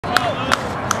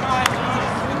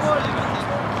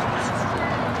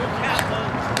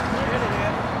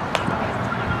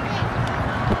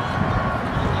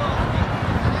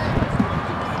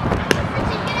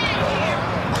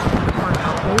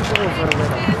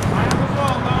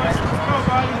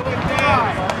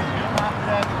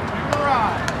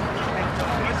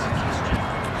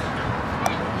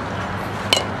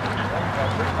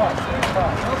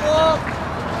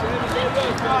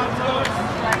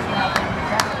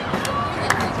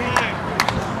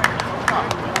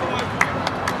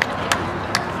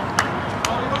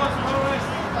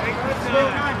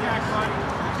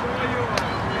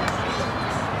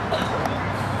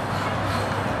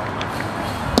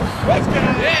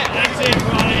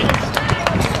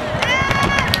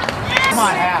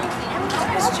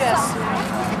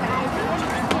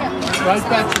Right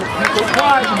back to the people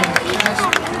wide.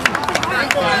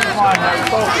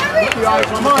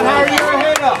 Come on, Harry, you're a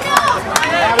hitter.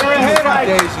 You're a hitter.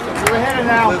 You're a hitter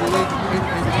now.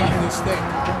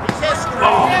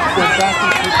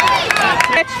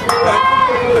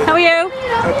 How are you?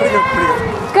 Pretty good, pretty good.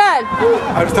 Good.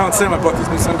 I was telling Sam I bought these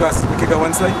new sunglasses. We could go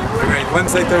Wednesday. Great.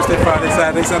 Wednesday, Thursday, Friday,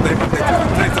 Saturday, Sunday, Monday, Tuesday.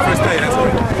 Today's the first day. That's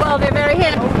right. Well, they're very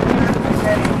hit.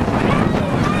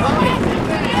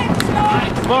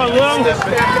 Come on, Lou.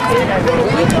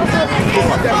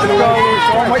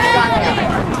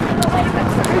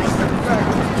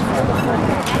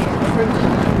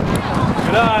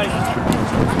 Good eye.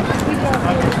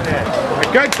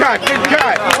 Good cut, good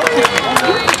cut.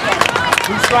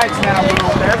 2 strikes now, Lou.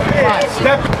 Come on,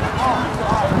 step.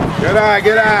 Good eye,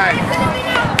 good eye.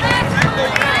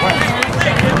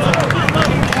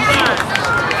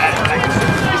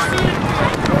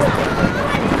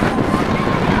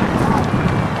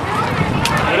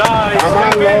 Come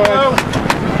on, Lord.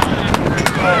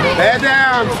 Head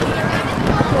down.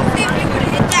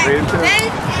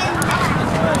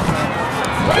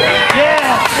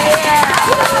 Yeah!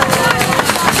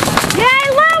 Yay,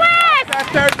 Lewis! That's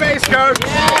third base, coach.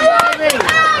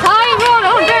 Hi, run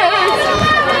on base.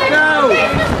 Go.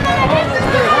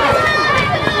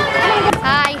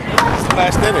 Hi.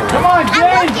 Last inning. Come on,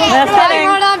 James. Last inning.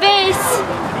 Run on base.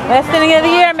 Last inning of the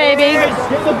year, maybe. Get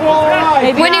the ball right.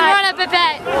 Maybe Winning not. run up a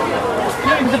bet.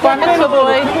 He's a bar mitzvah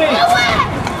boy.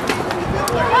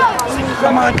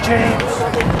 Come on, James.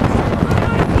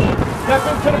 Step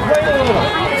into the plate a little.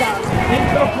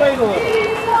 Into the plate a little.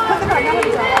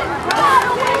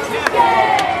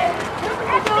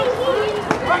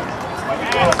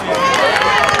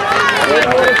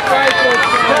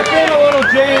 Step in a little,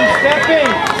 James. Step in.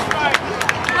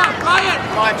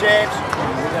 Come on, James.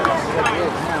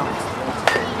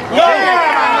 Yeah!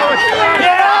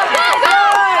 Yeah!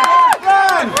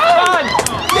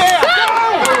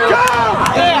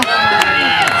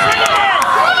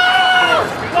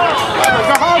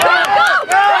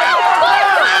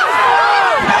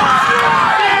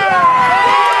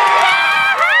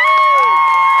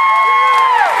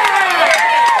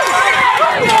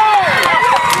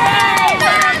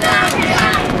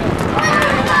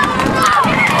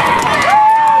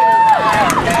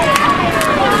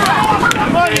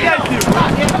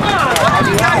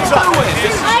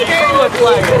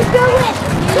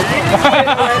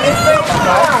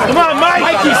 Come on, Mike.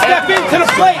 Mikey, step into the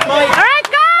plate, Mike. All right,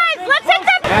 guys, let's hit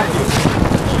the...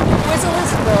 Where's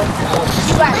Elizabeth?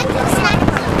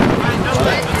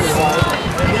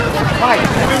 Mike,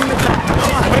 swing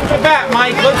the bat,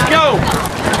 Mike. Let's go.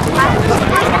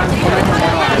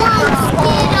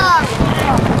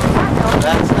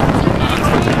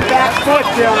 Back foot,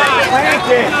 Dylan. Plant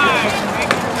it.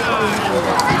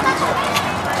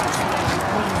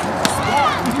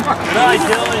 Good night,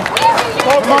 Dylan.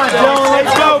 Come on, Dylan.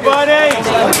 Let's go, buddy.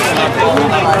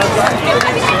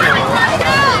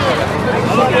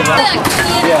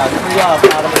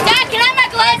 Dad, can I have my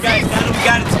glasses? We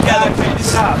got it together.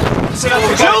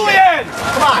 Julian!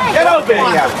 Come on, get over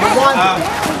here.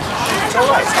 It's all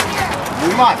right.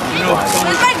 Come on.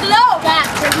 Where's my globe at?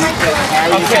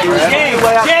 Okay, James,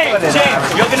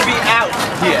 you're going to be out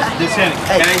here this inning,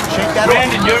 okay?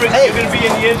 Brandon, you're going to be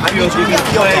in the infield. You're going to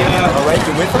play,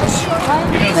 you're going to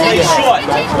play short.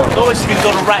 Louis is going to go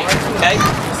to right, okay?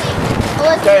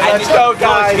 Okay, let's go,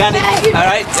 guys. All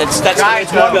right, that's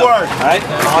guys, one word. All right?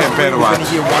 Can't bear the watch.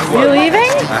 You leaving?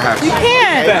 You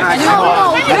can't.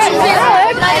 All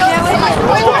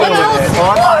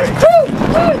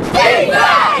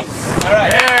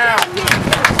right. Yeah.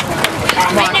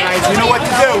 Come on, guys. You know what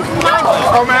to do.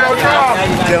 Come out,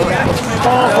 go.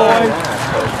 Ball, boy.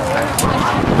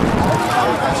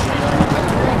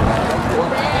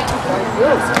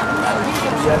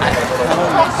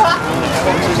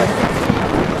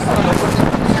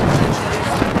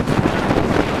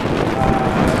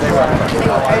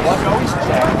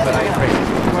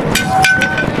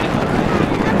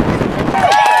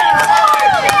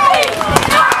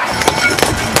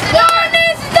 One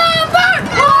is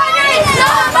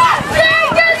number!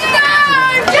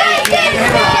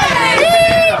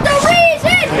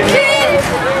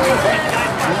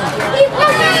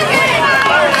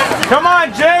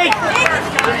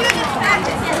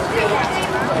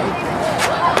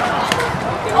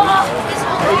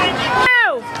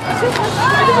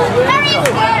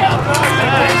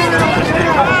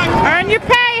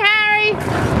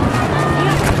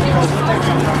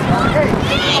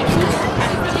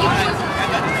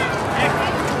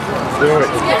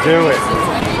 Do it.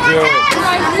 Do it.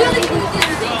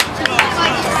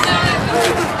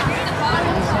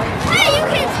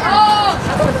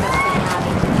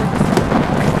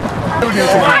 Okay.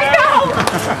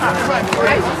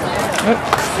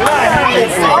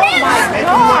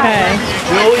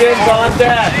 Julian's on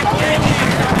deck.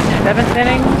 7th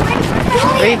inning.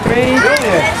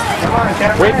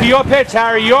 3-3. Wait for your pitch,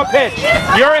 Harry. Your pitch.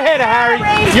 You're a hitter, Harry.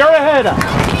 You're a hitter.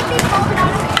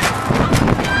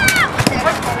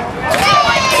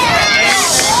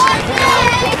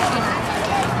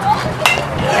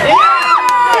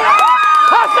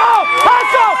 Hustle!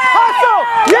 Hustle! Hustle!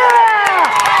 Yeah!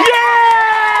 Yeah!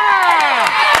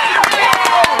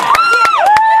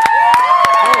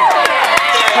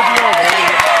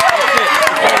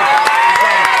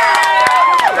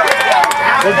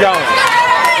 We're going.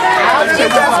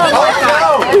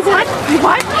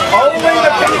 Only the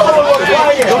people who are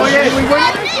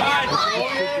playing.